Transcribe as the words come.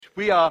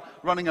We are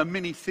running a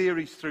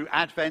mini-series through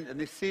Advent, and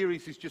this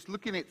series is just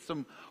looking at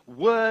some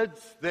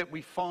words that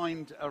we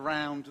find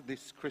around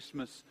this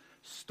Christmas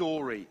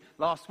story.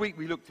 Last week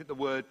we looked at the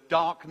word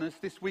darkness.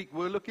 This week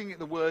we're looking at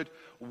the word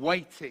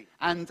waiting.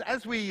 And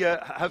as we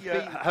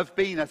have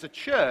been as a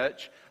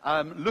church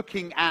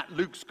looking at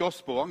Luke's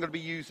Gospel, I'm going to be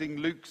using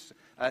Luke's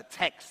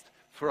text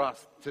for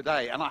us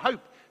today. And I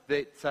hope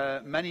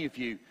that many of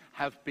you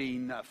have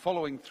been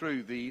following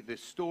through the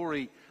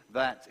story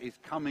that is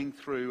coming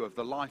through of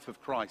the life of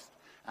Christ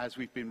as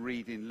we've been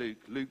reading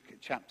Luke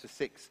chapter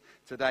 6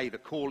 today, the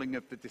calling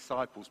of the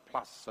disciples,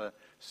 plus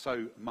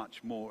so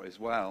much more as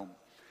well.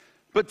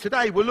 But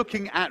today we're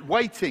looking at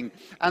waiting,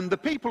 and the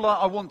people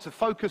I want to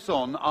focus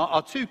on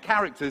are two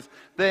characters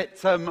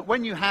that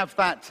when you have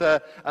that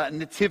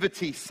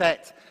nativity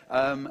set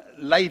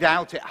laid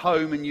out at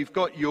home, and you've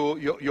got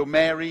your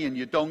Mary and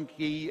your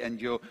donkey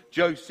and your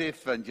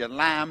Joseph and your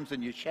lambs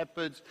and your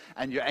shepherds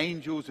and your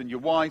angels and your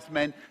wise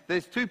men,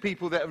 there's two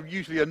people that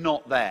usually are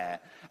not there,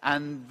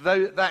 and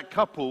that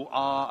couple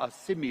are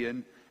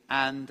Simeon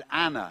and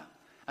Anna.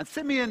 And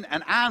Simeon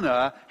and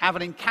Anna have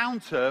an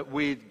encounter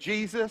with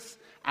Jesus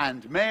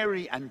and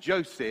Mary and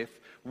Joseph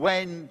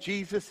when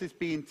Jesus is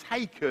being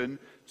taken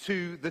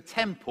to the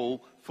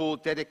temple for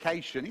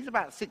dedication. He's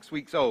about 6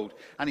 weeks old,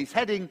 and he's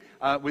heading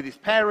with his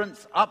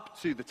parents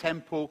up to the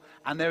temple,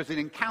 and there's an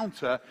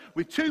encounter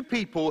with two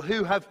people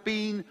who have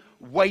been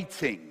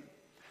waiting.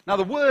 Now,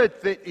 the word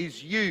that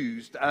is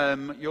used,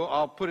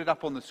 I'll put it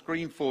up on the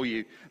screen for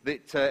you,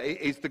 that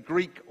is the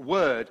Greek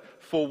word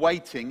for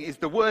waiting, is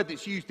the word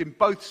that's used in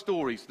both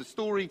stories. The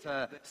story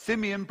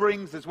Simeon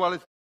brings, as well as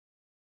the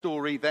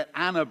story that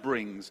Anna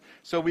brings.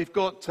 So we've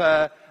got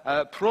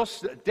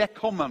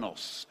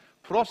prosdekomenos,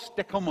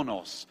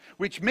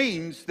 which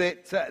means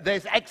that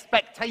there's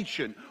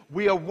expectation.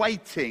 We are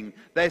waiting.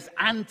 There's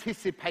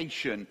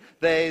anticipation.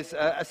 There's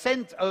a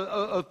sense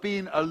of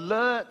being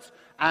alert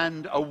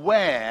and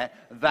aware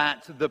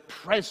that the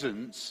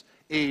presence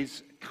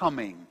is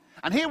coming.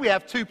 And here we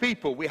have two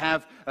people. We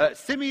have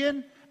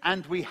Simeon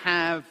and we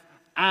have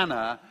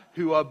Anna,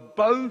 who are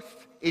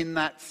both in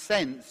that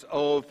sense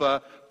of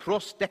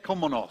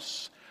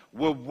prosdekomenos.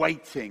 We're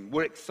waiting,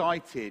 we're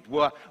excited,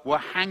 we're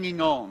hanging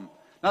on.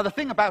 Now, the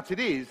thing about it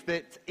is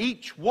that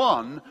each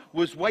one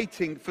was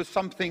waiting for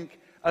something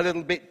a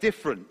little bit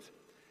different.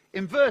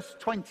 In verse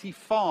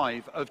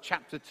 25 of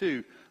chapter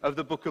 2 of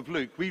the book of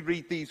Luke, we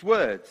read these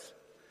words.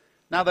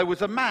 Now, there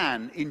was a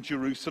man in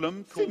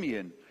Jerusalem,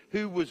 Simeon,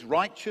 who was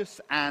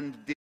righteous and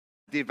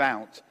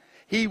devout.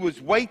 He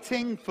was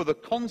waiting for the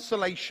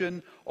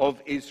consolation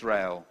of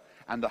Israel,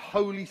 and the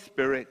Holy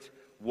Spirit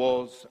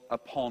was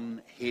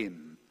upon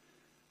him.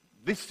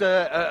 This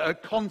a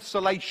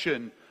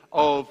consolation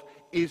of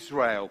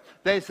Israel.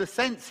 There's a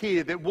sense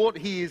here that what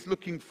he is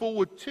looking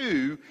forward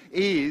to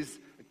is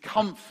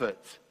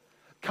comfort.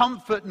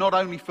 Comfort not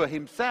only for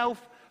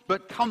himself,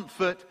 but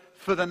comfort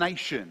for the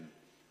nation.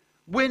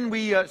 When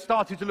we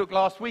started to look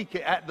last week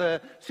at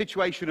the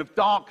situation of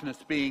darkness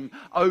being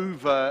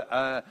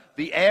over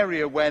the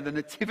area where the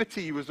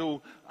nativity was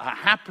all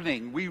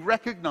happening, we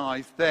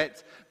recognized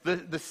that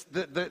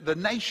the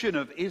nation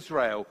of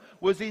Israel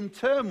was in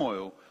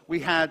turmoil. We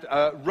had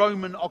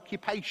Roman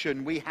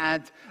occupation. We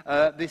had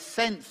this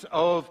sense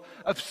of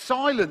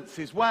silence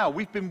as well.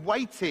 We've been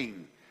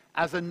waiting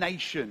as a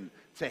nation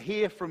to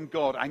hear from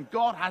God, and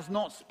God has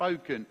not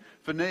spoken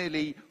for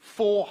nearly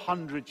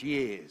 400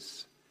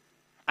 years.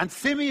 And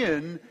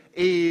Simeon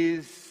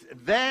is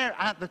there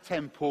at the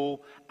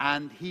temple,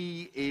 and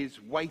he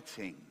is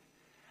waiting.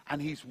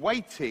 And he's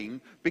waiting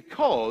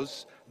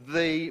because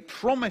the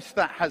promise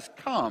that has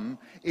come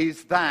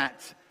is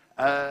that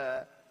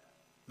the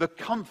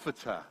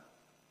Comforter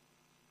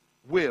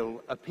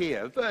will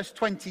appear. Verse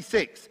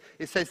 26,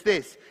 it says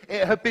this,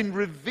 it had been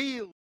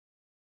revealed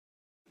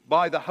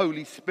by the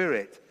Holy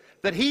Spirit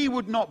that he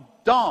would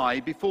not die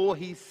before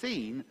he's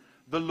seen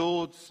the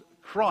Lord's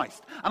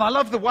Christ. And I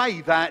love the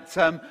way that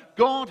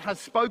God has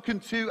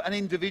spoken to an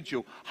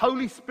individual.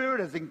 Holy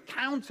Spirit has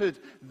encountered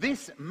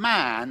this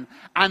man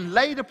and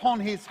laid upon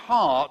his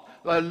heart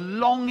a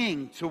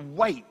longing to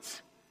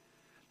wait,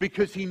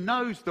 because he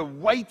knows the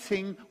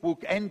waiting will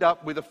end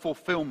up with a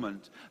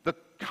fulfillment. The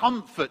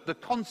comfort, the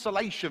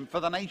consolation for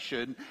the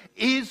nation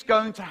is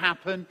going to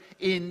happen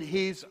in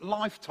his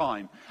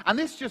lifetime. And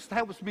this just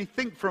helps me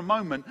think for a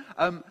moment,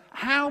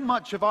 how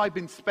much have I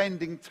been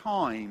spending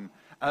time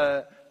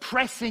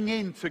pressing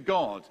into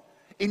God,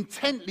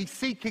 intently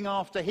seeking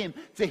after him,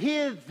 to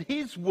hear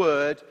his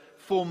word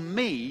for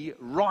me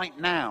right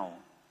now.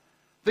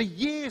 The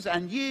years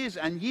and years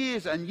and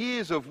years and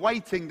years of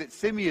waiting that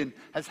Simeon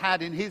has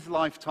had in his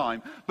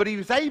lifetime, but he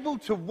was able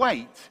to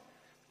wait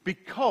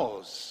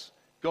because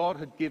God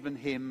had given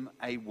him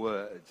a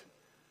word.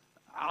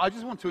 I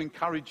just want to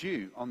encourage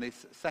you on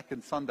this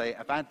second Sunday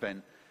of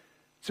Advent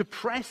to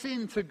press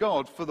into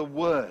God for the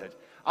word.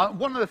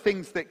 One of the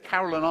things that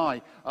Carol and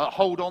I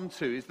hold on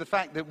to is the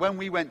fact that when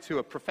we went to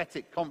a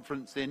prophetic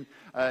conference in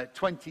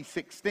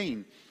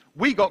 2016,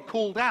 We got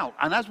called out,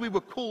 and as we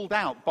were called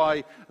out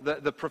by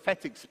the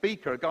prophetic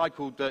speaker, a guy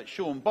called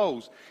Sean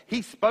Bowles,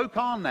 he spoke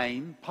our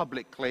name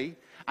publicly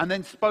and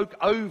then spoke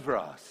over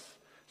us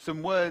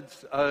some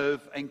words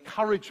of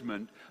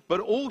encouragement,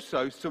 but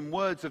also some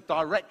words of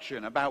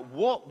direction about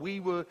what we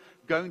were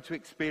going to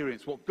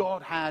experience, what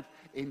God had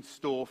in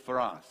store for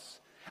us.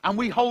 And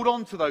we hold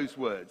on to those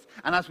words,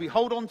 and as we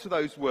hold on to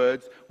those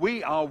words,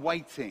 we are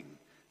waiting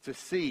to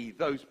see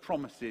those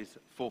promises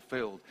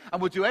fulfilled.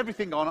 And we'll do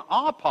everything on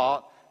our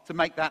part to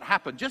make that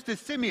happen. Just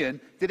as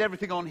Simeon did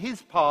everything on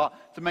his part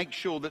to make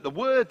sure that the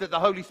word that the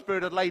Holy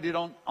Spirit had laid it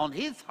on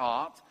his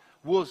heart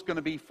was going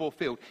to be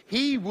fulfilled.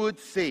 He would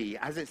see,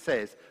 as it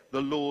says,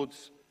 the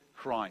Lord's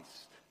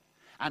Christ.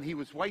 And he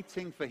was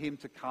waiting for him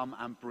to come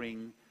and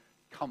bring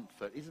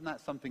comfort. Isn't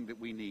that something that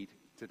we need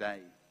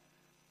today?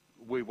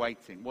 We're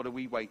waiting. What are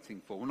we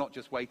waiting for? We're not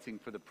just waiting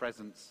for the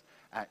presents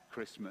at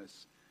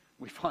Christmas.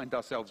 We find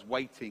ourselves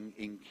waiting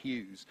in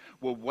queues.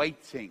 We're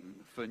waiting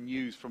for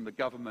news from the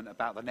government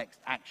about the next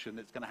action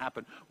that's going to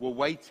happen. We're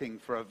waiting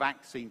for a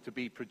vaccine to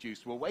be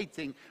produced. We're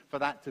waiting for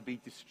that to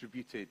be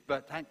distributed.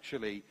 But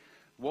actually,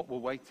 what we're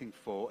waiting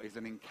for is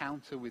an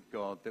encounter with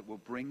God that will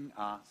bring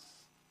us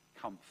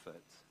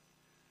comfort.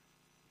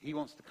 He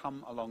wants to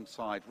come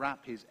alongside,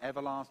 wrap his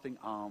everlasting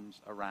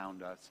arms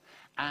around us,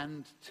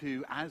 and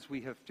to, as we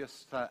have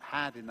just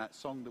had in that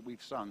song that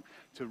we've sung,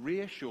 to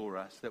reassure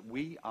us that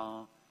we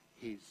are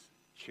his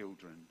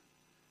children.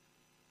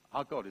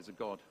 Our God is a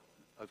God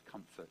of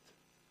comfort.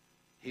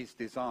 His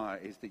desire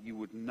is that you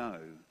would know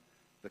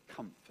the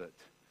comfort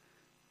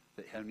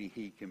that only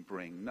he can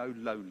bring. No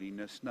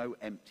loneliness, no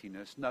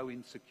emptiness, no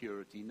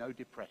insecurity, no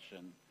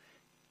depression.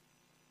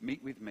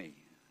 Meet with me,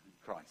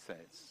 Christ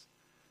says.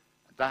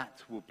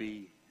 That will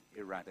be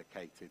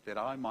eradicated, that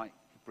I might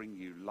bring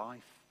you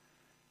life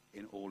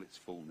in all its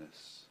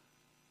fullness.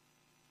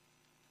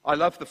 I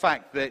love the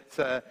fact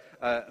that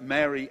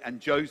Mary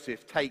and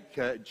Joseph take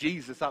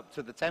Jesus up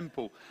to the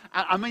temple.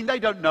 I mean, they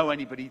don't know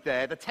anybody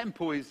there. The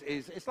temple is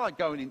it's like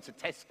going into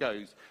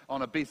Tesco's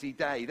on a busy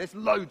day. There's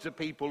loads of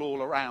people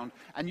all around,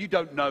 and you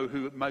don't know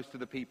who most of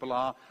the people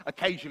are.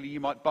 Occasionally you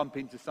might bump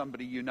into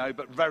somebody you know,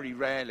 but very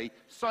rarely.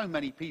 So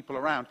many people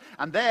around.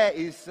 And there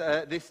is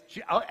this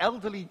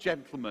elderly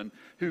gentleman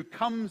who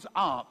comes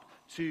up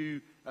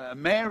to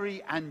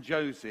Mary and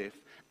Joseph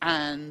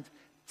and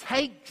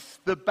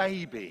takes the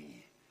baby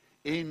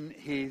in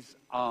his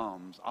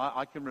arms.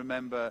 I can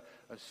remember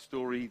a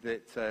story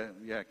that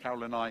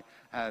Carol and I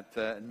had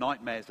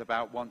nightmares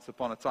about once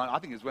upon a time. I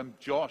think it was when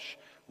Josh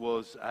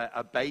was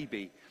a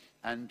baby,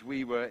 and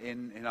we were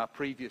in our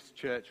previous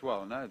church,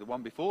 the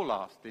one before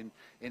last,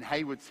 in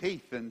Haywards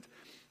Heath, and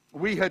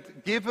we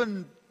had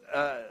given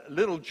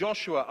little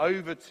Joshua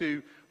over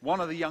to one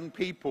of the young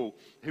people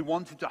who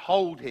wanted to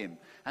hold him.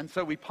 And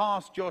so we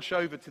passed Josh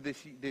over to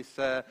this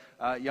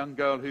young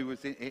girl who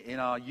was in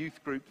our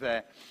youth group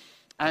there.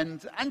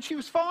 And she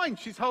was fine.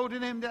 She's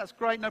holding him. That's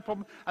great, no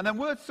problem. And then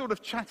we're sort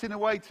of chatting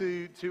away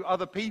to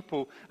other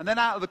people. And then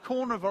out of the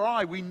corner of her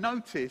eye, we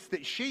notice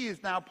that she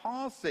is now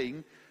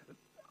passing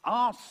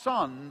our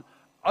son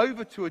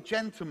over to a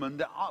gentleman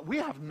that we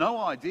have no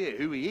idea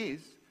who he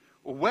is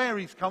or where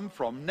he's come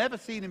from. Never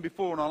seen him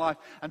before in our life.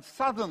 And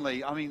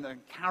suddenly,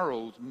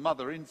 Carol's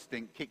mother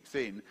instinct kicks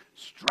in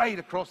straight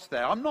across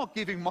there. I'm not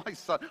giving my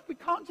son. We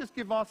can't just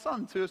give our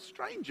son to a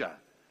stranger.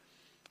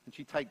 And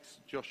she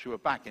takes Joshua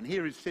back. And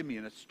here is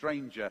Simeon, a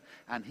stranger,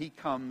 and he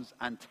comes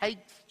and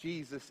takes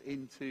Jesus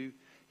into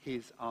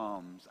his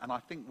arms. And I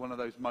think one of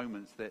those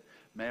moments that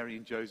Mary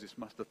and Joseph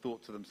must have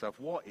thought to themselves,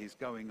 what is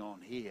going on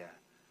here?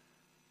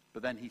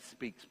 But then he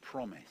speaks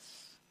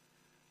promise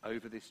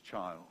over this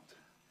child.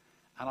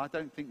 And I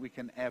don't think we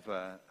can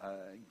ever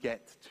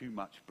get too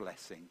much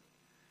blessing.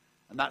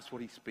 And that's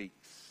what he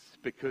speaks,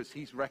 because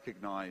he's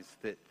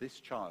recognized that this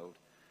child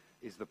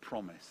is the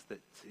promise that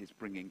is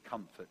bringing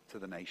comfort to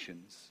the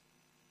nations.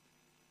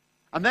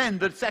 And then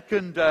the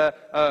second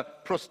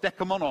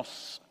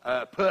prostekomonos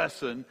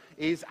person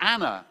is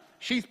Anna.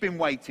 She's been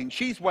waiting.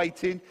 She's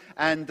waiting,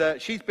 and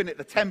she's been at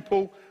the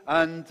temple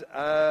and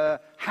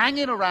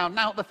hanging around.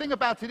 Now, the thing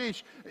about it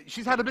is,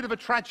 she's had a bit of a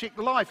tragic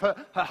life. Her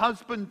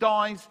husband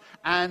dies,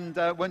 and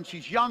when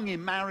she's young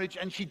in marriage,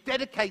 and she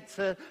dedicates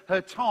her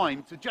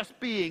time to just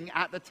being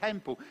at the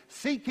temple,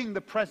 seeking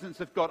the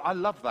presence of God. I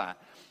love that.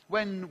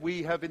 When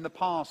we have in the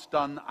past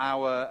done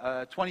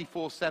our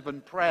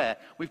 24/7 prayer,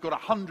 we've got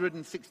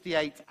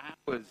 168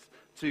 hours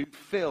to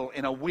fill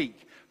in a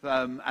week,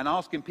 and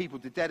asking people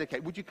to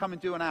dedicate. Would you come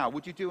and do an hour?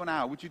 Would you do an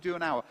hour? Would you do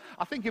an hour?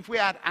 I think if we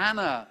had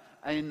Anna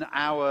in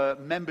our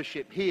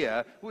membership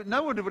here,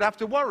 no one would have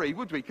to worry,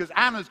 would we? Because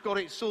Anna's got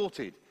it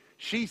sorted.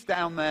 She's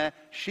down there.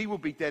 She will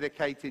be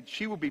dedicated.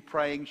 She will be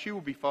praying. She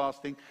will be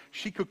fasting.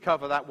 She could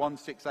cover that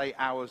 168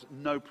 hours,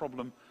 no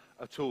problem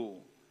at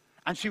all.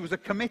 And she was a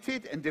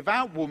committed and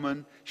devout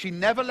woman. She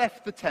never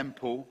left the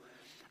temple,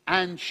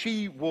 and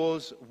she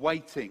was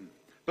waiting.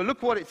 But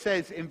look what it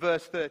says in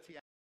verse 38.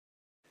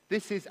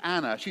 This is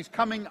Anna. She's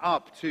coming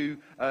up to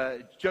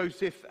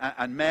Joseph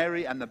and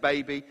Mary and the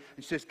baby.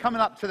 And she says,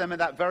 coming up to them at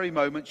that very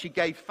moment, she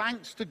gave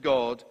thanks to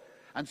God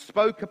and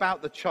spoke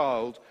about the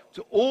child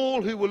to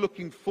all who were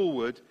looking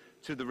forward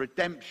to the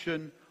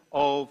redemption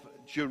of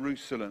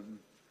Jerusalem.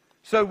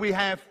 So we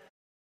have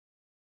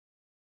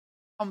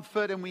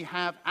comfort, and we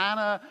have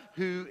Anna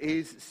who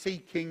is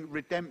seeking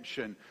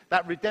redemption.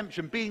 That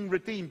redemption, being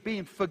redeemed,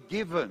 being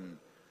forgiven.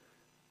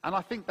 And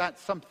I think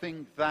that's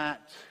something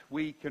that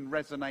we can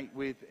resonate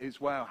with as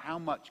well. How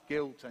much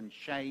guilt and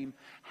shame,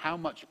 how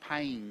much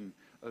pain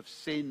of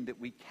sin that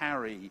we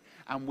carry.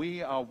 And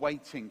we are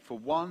waiting for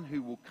one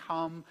who will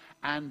come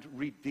and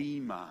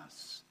redeem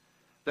us,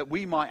 that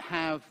we might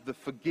have the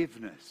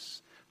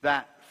forgiveness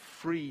that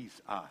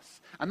frees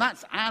us. And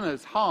that's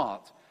Anna's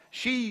heart.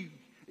 She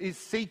is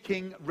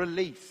seeking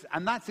release.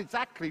 And that's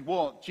exactly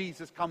what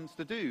Jesus comes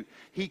to do.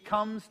 He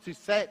comes to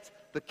set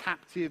the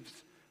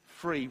captives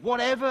free.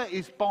 Whatever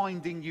is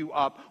binding you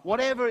up,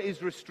 whatever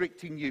is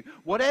restricting you,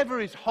 whatever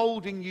is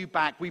holding you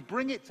back, we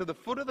bring it to the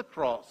foot of the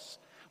cross.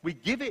 We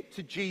give it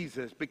to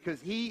Jesus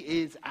because he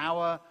is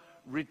our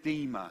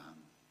Redeemer.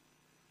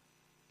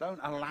 Don't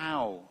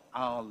allow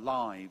our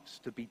lives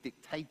to be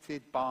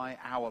dictated by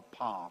our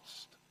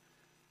past.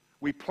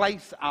 We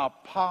place our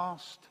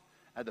past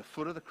at the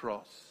foot of the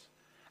cross,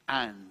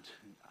 and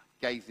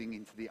gazing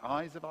into the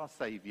eyes of our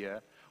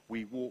Savior,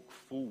 we walk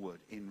forward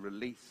in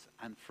release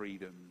and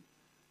freedom.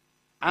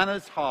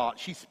 Anna's heart,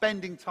 she's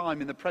spending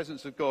time in the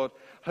presence of God.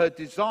 Her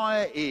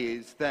desire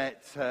is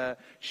that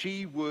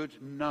she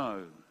would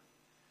know,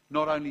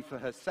 not only for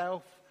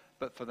herself,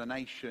 but for the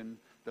nation,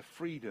 the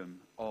freedom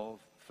of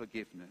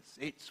forgiveness.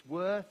 It's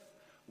worth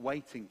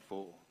waiting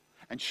for.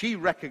 And she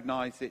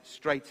recognized it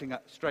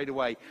straight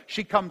away.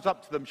 She comes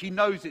up to them. She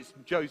knows it's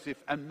Joseph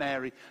and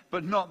Mary,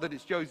 but not that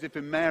it's Joseph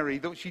and Mary.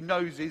 What she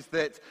knows is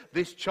that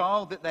this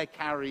child that they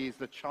carry is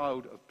the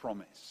child of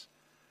promise,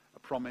 a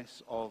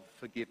promise of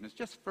forgiveness.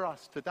 Just for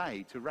us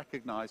today to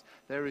recognize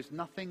there is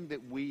nothing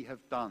that we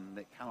have done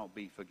that cannot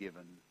be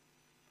forgiven.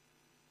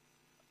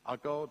 Our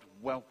God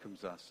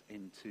welcomes us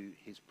into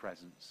his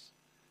presence.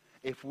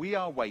 If we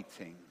are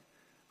waiting,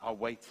 our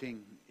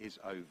waiting is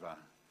over.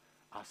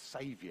 Our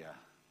Savior,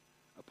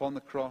 upon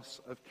the cross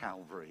of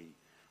Calvary,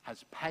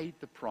 has paid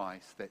the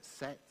price that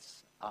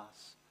sets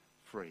us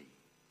free.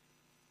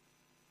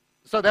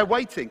 So they're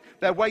waiting.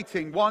 They're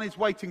waiting. One is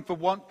waiting for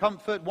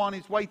comfort. One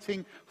is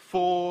waiting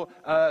for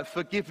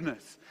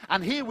forgiveness.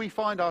 And here we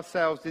find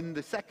ourselves in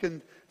the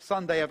second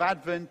Sunday of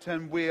Advent,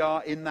 and we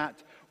are in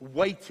that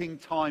waiting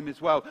time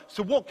as well.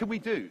 So what can we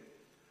do?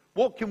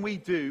 What can we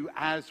do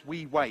as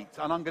we wait?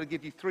 And I'm going to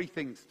give you 3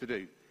 things to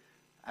do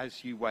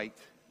as you wait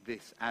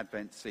this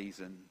Advent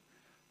season.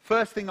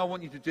 First thing I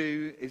want you to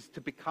do is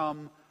to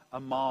become a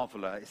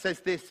marveler. It says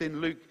this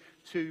in Luke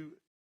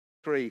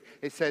 2:3.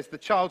 It says, the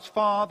child's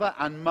father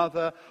and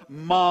mother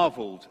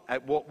marveled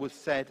at what was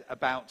said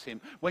about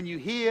him. When you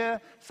hear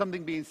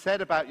something being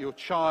said about your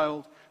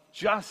child,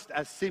 just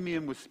as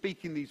Simeon was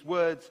speaking these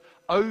words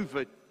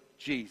over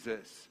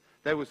Jesus,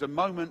 there was a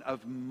moment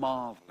of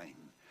marveling.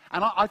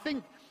 And I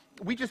think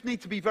we just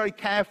need to be very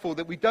careful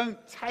that we don't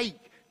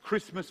take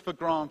Christmas for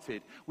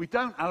granted. We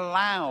don't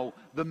allow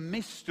the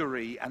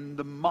mystery and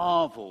the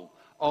marvel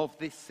of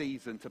this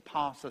season to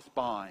pass us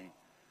by.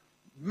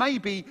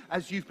 Maybe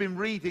as you've been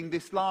reading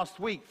this last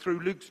week through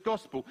Luke's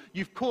Gospel,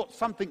 you've caught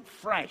something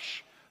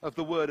fresh of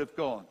the Word of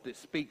God that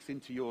speaks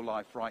into your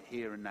life right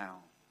here and now.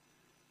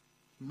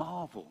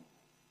 Marvel.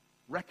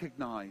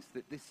 Recognize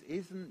that this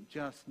isn't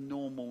just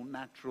normal,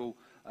 natural,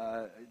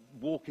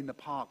 walk in the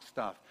park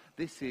stuff.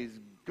 This is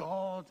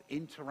God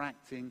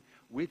interacting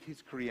with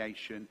his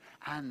creation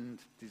and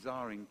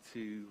desiring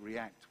to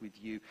react with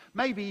you.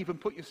 Maybe even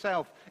put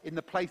yourself in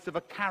the place of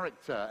a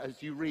character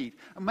as you read.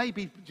 And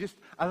maybe just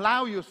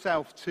allow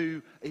yourself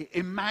to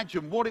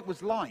imagine what it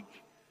was like.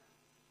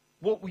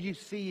 What were you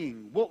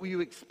seeing? What were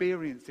you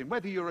experiencing?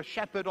 Whether you're a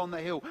shepherd on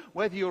the hill,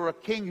 whether you're a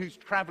king who's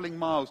traveling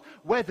miles,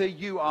 whether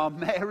you are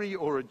Mary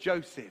or a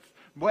Joseph,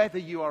 whether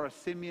you are a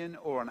Simeon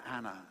or an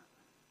Anna,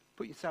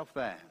 put yourself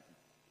there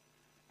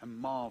and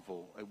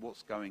marvel at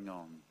what's going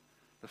on.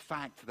 The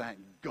fact that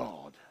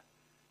God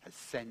has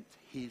sent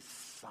his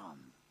Son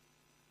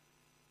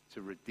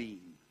to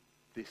redeem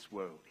this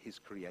world, his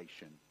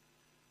creation.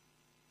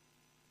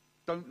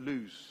 Don't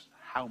lose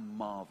how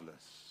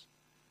marvelous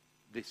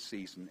this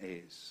season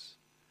is.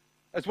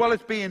 As well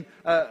as being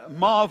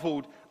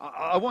marveled,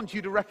 I want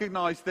you to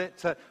recognize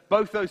that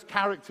both those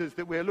characters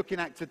that we're looking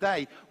at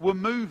today were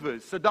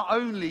movers. So not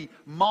only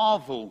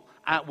marvel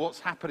at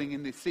what's happening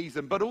in this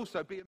season, but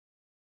also be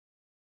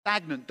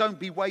stagnant. Don't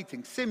be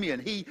waiting. Simeon,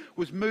 he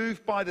was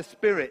moved by the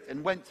Spirit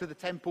and went to the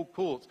temple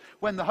courts.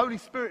 When the Holy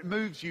Spirit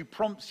moves you,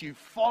 prompts you,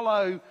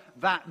 follow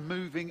that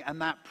moving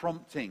and that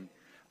prompting.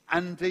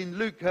 And in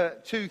Luke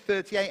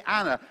 2:38,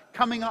 Anna,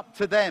 coming up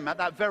to them at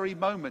that very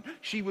moment,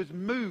 she was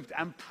moved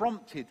and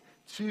prompted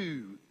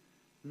to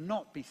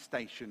not be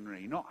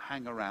stationary, not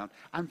hang around.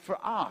 And for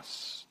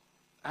us,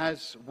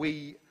 as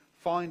we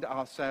find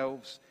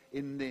ourselves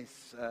in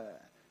this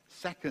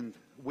second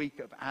week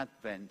of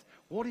Advent,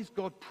 what is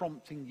God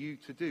prompting you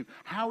to do?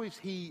 How is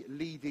he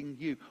leading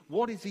you?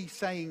 What is he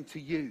saying to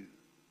you?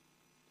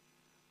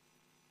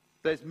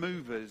 There's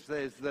movers.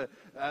 There's the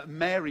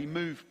Mary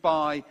moved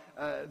by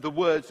the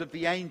words of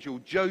the angel.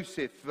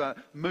 Joseph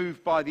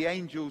moved by the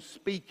angel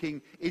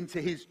speaking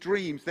into his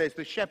dreams. There's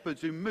the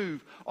shepherds who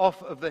move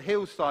off of the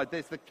hillside.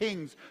 There's the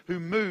kings who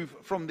move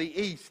from the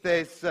east.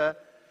 There's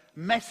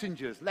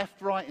messengers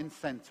left, right and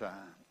centre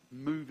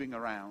moving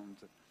around.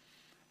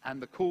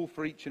 And the call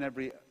for each and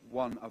every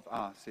one of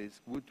us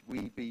is, would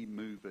we be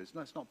movers?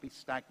 Let's not be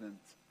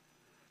stagnant.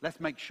 Let's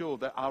make sure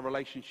that our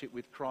relationship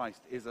with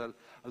Christ is a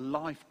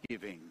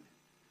life-giving,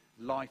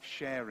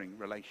 life-sharing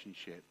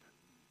relationship,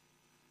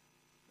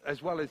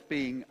 as well as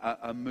being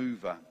a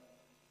mover.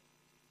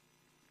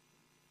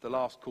 The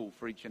last call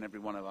for each and every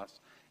one of us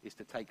is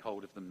to take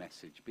hold of the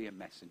message. Be a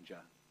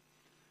messenger.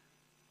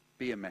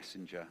 Be a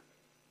messenger.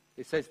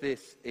 It says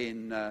this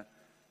in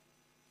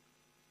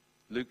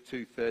Luke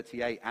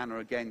 2:38. Anna,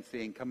 again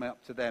seeing coming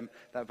up to them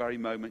that very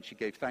moment, she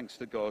gave thanks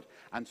to God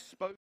and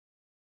spoke to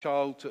the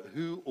child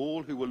to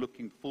all who were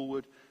looking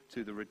forward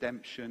to the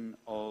redemption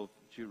of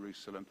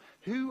Jerusalem.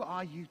 Who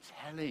are you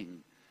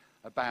telling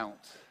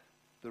about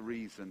the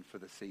reason for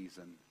the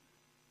season?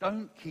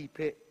 Don't keep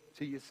it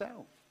to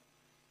yourself.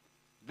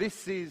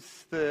 This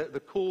is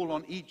the call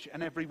on each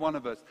and every one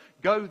of us.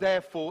 Go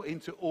therefore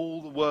into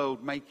all the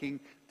world,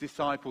 making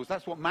disciples.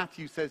 That's what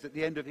Matthew says at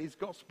the end of his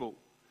gospel.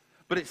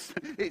 But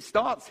it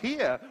starts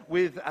here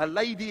with a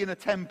lady in a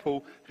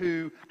temple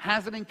who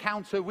has an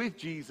encounter with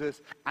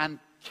Jesus and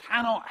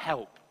cannot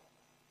help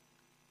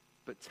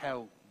but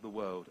tell the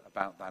world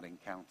about that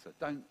encounter.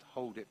 Don't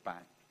hold it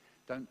back.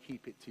 Don't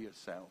keep it to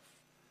yourself.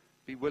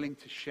 Be willing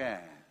to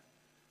share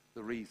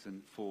the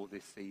reason for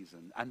this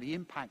season and the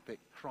impact that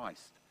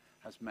Christ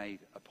has made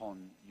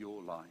upon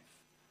your life.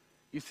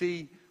 You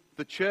see,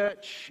 the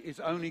church is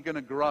only going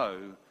to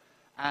grow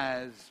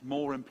as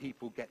more and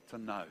people get to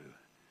know.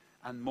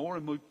 And more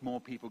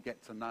people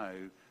get to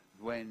know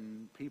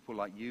when people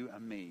like you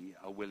and me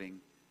are willing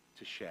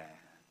to share.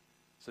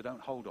 So don't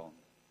hold on.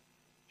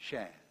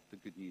 Share the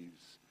good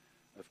news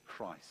of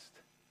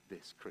Christ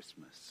this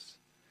Christmas.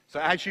 So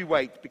as you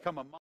wait, become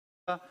a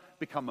martyr,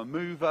 become a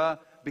mover,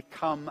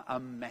 become a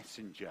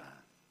messenger.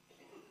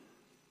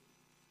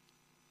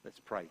 Let's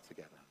pray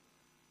together.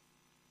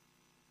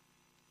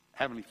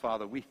 Heavenly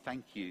Father, we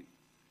thank you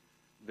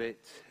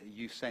that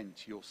you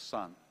sent your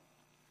Son,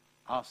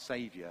 our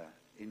Saviour,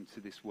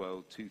 into this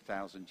world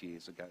 2,000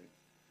 years ago.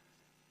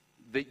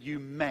 That you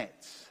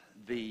met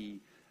the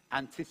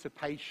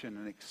anticipation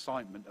and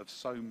excitement of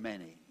so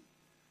many,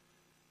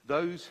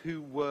 those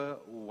who were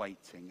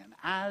waiting. And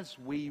as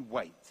we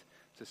wait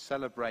to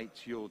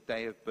celebrate your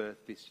day of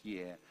birth this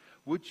year,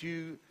 would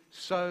you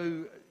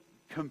so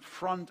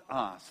confront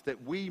us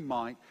that we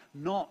might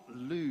not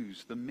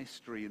lose the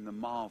mystery and the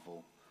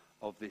marvel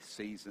of this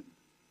season?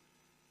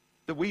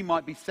 That we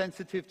might be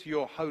sensitive to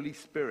your Holy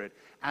Spirit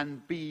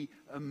and be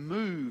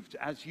moved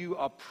as you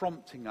are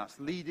prompting us,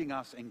 leading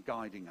us and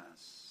guiding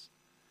us.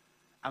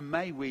 And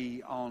may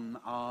we on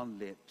our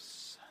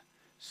lips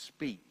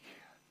speak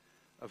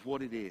of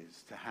what it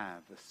is to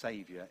have a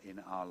Saviour in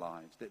our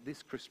lives. That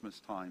this Christmas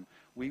time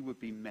we would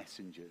be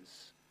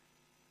messengers,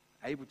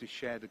 able to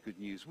share the good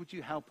news. Would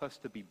you help us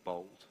to be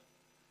bold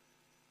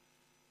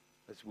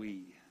as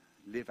we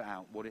live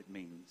out what it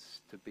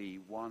means to be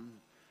one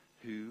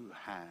who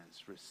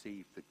has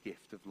received the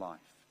gift of life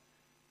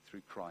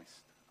through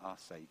Christ our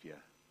Saviour.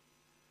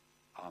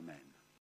 Amen.